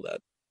take on all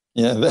that?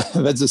 Yeah,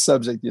 that's a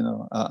subject,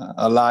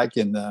 I like,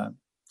 and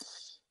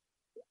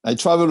I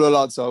travel a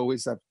lot, so I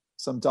always have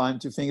some time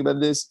to think about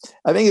this.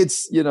 I think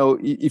it's,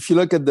 if you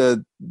look at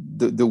the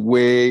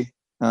way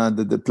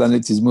the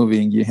planet is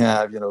moving, you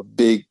have,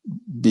 big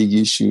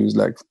issues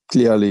like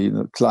clearly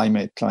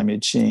climate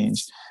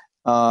change.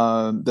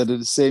 But at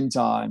the same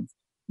time,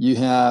 you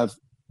have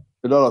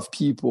a lot of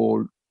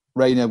people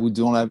right now who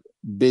don't have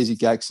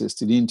basic access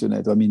to the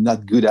internet. I mean,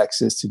 not good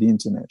access to the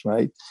internet,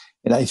 right?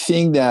 And I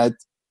think that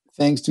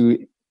thanks to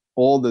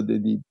all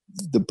the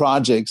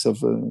projects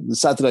of the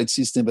satellite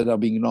system that are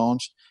being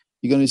launched,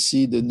 you're going to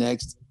see the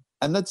next,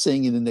 I'm not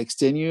saying in the next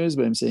 10 years,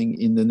 but I'm saying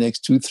in the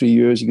next 2-3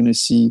 years, you're going to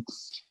see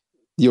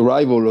the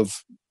arrival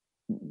of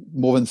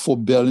more than 4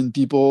 billion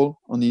people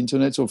on the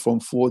internet, so from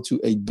 4 to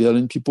 8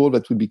 billion people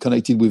that will be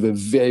connected with a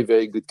very,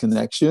 very good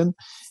connection.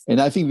 And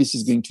I think this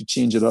is going to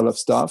change a lot of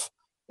stuff.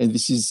 And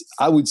this is,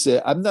 I would say,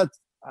 of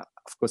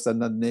course, I'm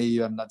not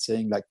naive. I'm not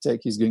saying like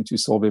tech is going to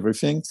solve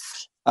everything.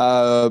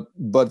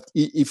 But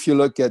if you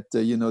look at,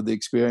 the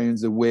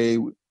experience, the way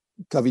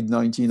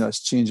COVID-19 has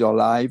changed our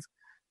life,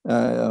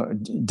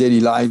 daily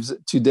lives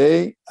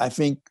today, I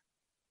think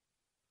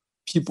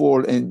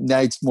people, and now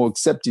it's more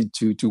accepted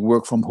to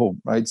work from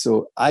home, right?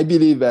 So I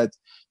believe that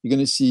you're going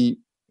to see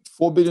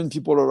 4 billion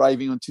people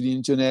arriving onto the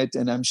internet,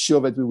 and I'm sure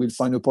that we will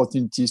find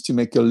opportunities to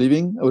make a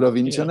living out of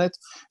the internet.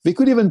 They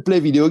could even play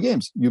video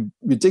games. You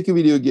take a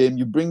video game,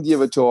 you bring the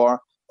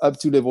avatar up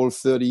to level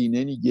 30 in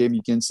any game,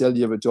 you can sell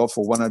the avatar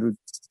for $100.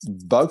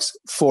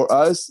 For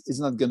us, it's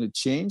not going to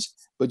change,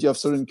 but you have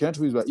certain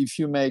countries where if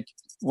you make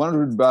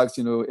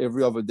 $100,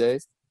 every other day,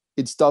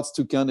 it starts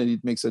to count and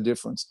it makes a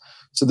difference.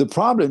 So the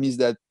problem is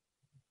that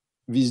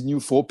these new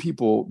 4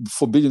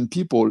 billion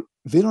people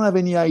they don't have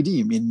any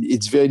idea. I mean,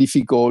 it's very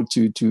difficult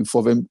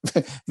for them.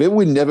 They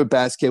will never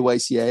pass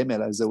KYC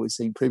AML, as I was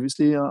saying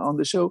previously on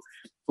the show.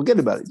 Forget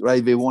about it,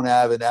 right? They won't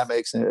have an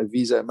Amex, a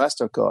Visa, a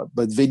MasterCard,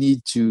 but they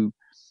need to.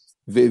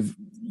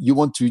 You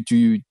want to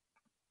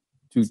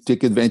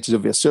take advantage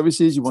of their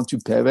services. You want to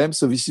pay them.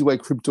 So this is why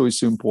crypto is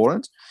so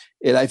important.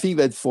 And I think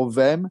that for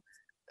them,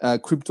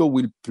 crypto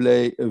will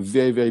play a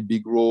very, very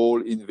big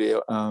role in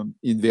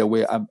their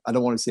way. I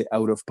don't want to say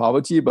out of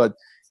poverty, but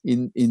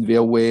in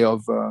their way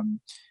of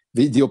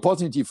the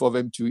opportunity for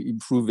them to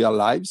improve their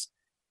lives.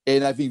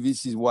 And I think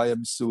this is why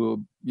I'm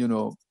so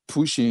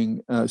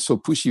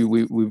pushy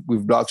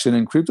with blockchain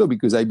and crypto,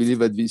 because I believe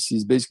that this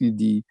is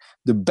basically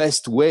the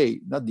best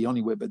way, not the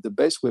only way, but the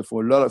best way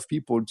for a lot of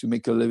people to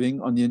make a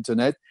living on the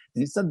internet.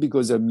 And it's not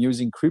because I'm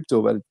using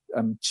crypto, but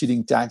I'm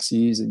cheating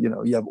taxes, and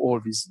you have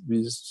all these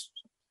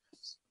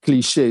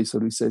cliches, so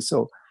to say.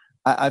 So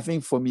I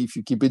think for me, if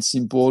you keep it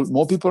simple,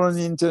 more people on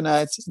the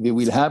internet, they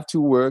will have to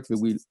work, they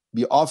will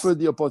be offered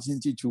the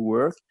opportunity to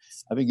work.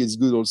 I think it's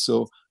good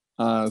also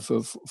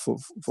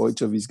for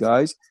each of these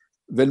guys.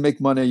 They'll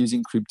make money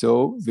using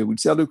crypto. They will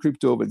sell the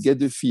crypto, but get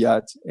the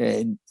fiat.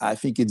 And I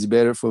think it's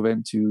better for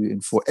them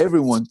and for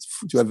everyone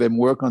to have them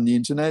work on the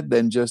internet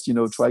than just,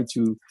 try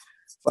to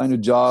find a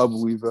job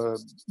with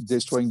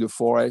destroying the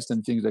forest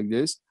and things like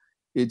this.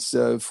 It's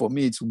for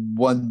me, it's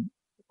one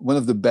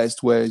of the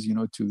best ways,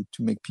 to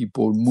make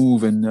people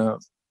move and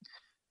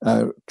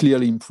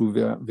clearly improve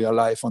their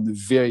life on the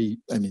very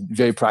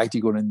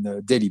practical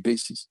and daily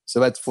basis. So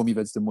that's, for me,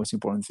 that's the most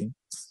important thing.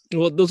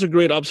 Well, those are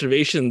great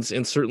observations,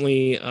 and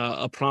certainly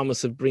a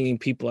promise of bringing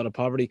people out of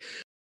poverty.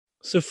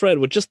 So, Fred,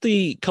 with just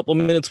the couple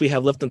minutes we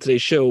have left on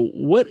today's show,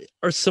 what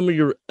are some of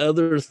your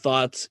other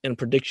thoughts and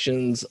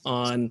predictions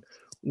on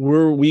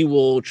where we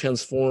will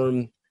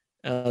transform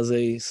as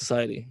a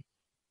society?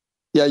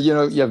 Yeah, you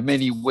have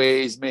many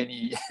ways,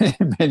 many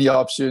many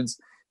options,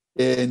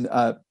 and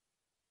I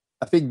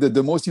think that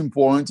the most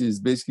important is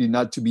basically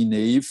not to be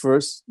naive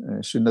first.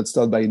 Should not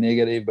start by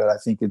negative, but I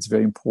think it's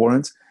very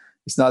important.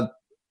 It's not.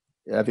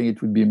 I think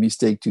it would be a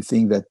mistake to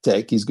think that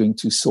tech is going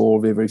to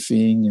solve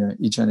everything,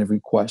 each and every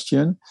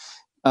question.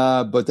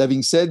 But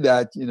having said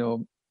that,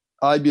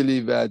 I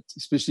believe that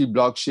especially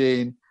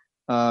blockchain,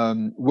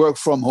 work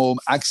from home,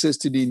 access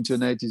to the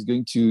internet is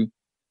going to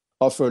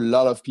offer a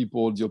lot of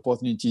people the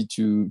opportunity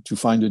to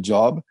find a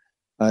job,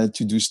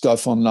 to do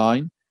stuff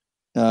online.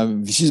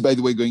 This is, by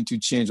the way, going to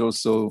change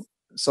also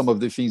some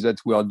of the things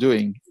that we are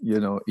doing,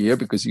 here,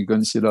 because you're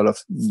going to see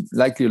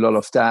likely a lot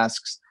of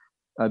tasks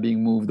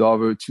being moved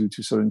over to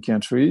certain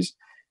countries.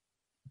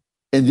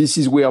 And this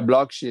is where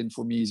blockchain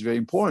for me is very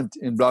important,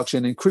 in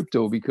blockchain and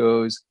crypto,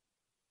 because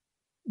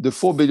the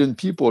 4 billion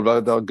people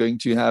that are going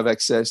to have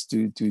access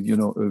to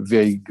a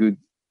very good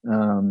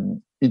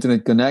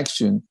internet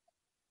connection,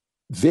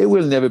 they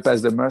will never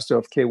pass the muster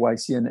of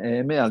KYC and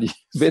AML.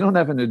 They don't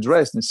have an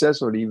address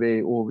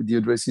necessarily, or the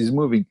address is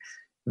moving.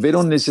 They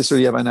don't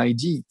necessarily have an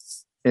ID.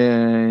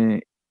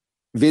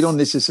 They don't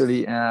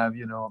necessarily have,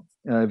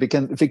 they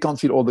can't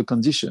fill all the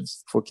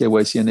conditions for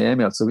KYC and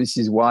AML. So this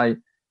is why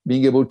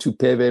being able to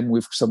pay them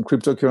with some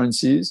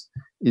cryptocurrencies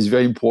is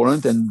very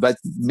important. And that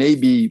may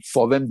be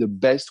for them the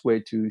best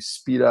way to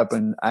speed up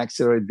and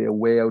accelerate their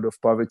way out of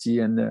poverty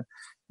and,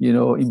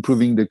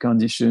 improving the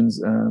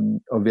conditions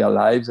of their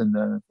lives and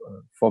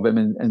for them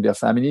and their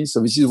families.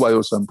 So this is why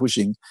also I'm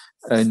pushing.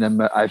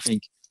 And I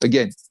think,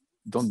 again,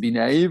 don't be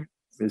naive.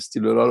 There's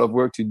still a lot of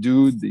work to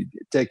do. The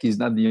tech is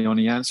not the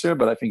only answer,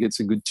 but I think it's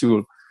a good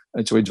tool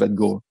to reach that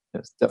goal.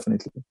 Yes,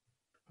 definitely.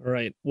 All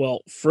right.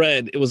 Well,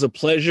 Fred, it was a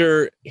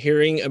pleasure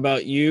hearing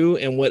about you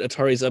and what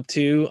Atari's up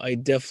to. I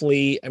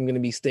definitely am going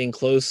to be staying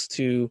close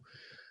to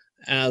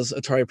as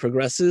Atari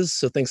progresses.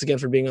 So thanks again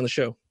for being on the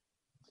show.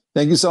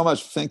 Thank you so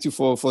much. Thank you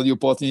for the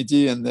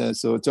opportunity. And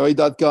so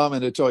Atari.com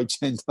and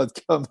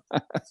AtariChain.com,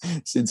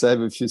 since I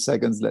have a few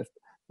seconds left.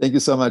 Thank you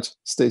so much.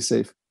 Stay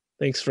safe.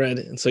 Thanks, Fred.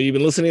 And so you've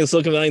been listening to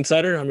Silicon Valley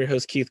Insider. I'm your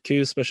host, Keith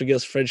Koo, special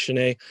guest, Fred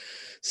Chesnais,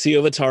 CEO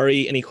of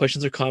Atari. Any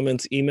questions or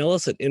comments, email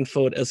us at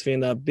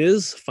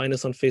info@svn.biz. Find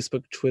us on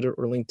Facebook, Twitter,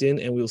 or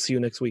LinkedIn, and we'll see you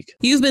next week.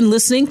 You've been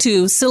listening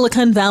to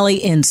Silicon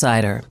Valley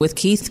Insider with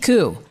Keith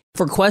Koo.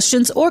 For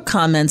questions or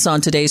comments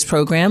on today's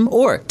program,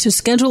 or to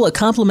schedule a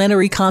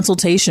complimentary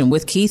consultation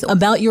with Keith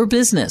about your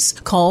business,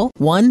 call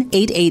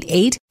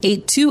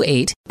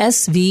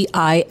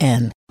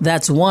 1-888-828-SVIN.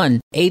 That's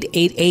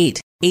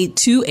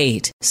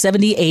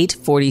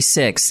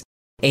 1-888-828-7846.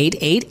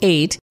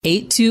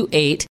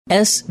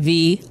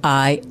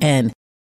 888-828-SVIN.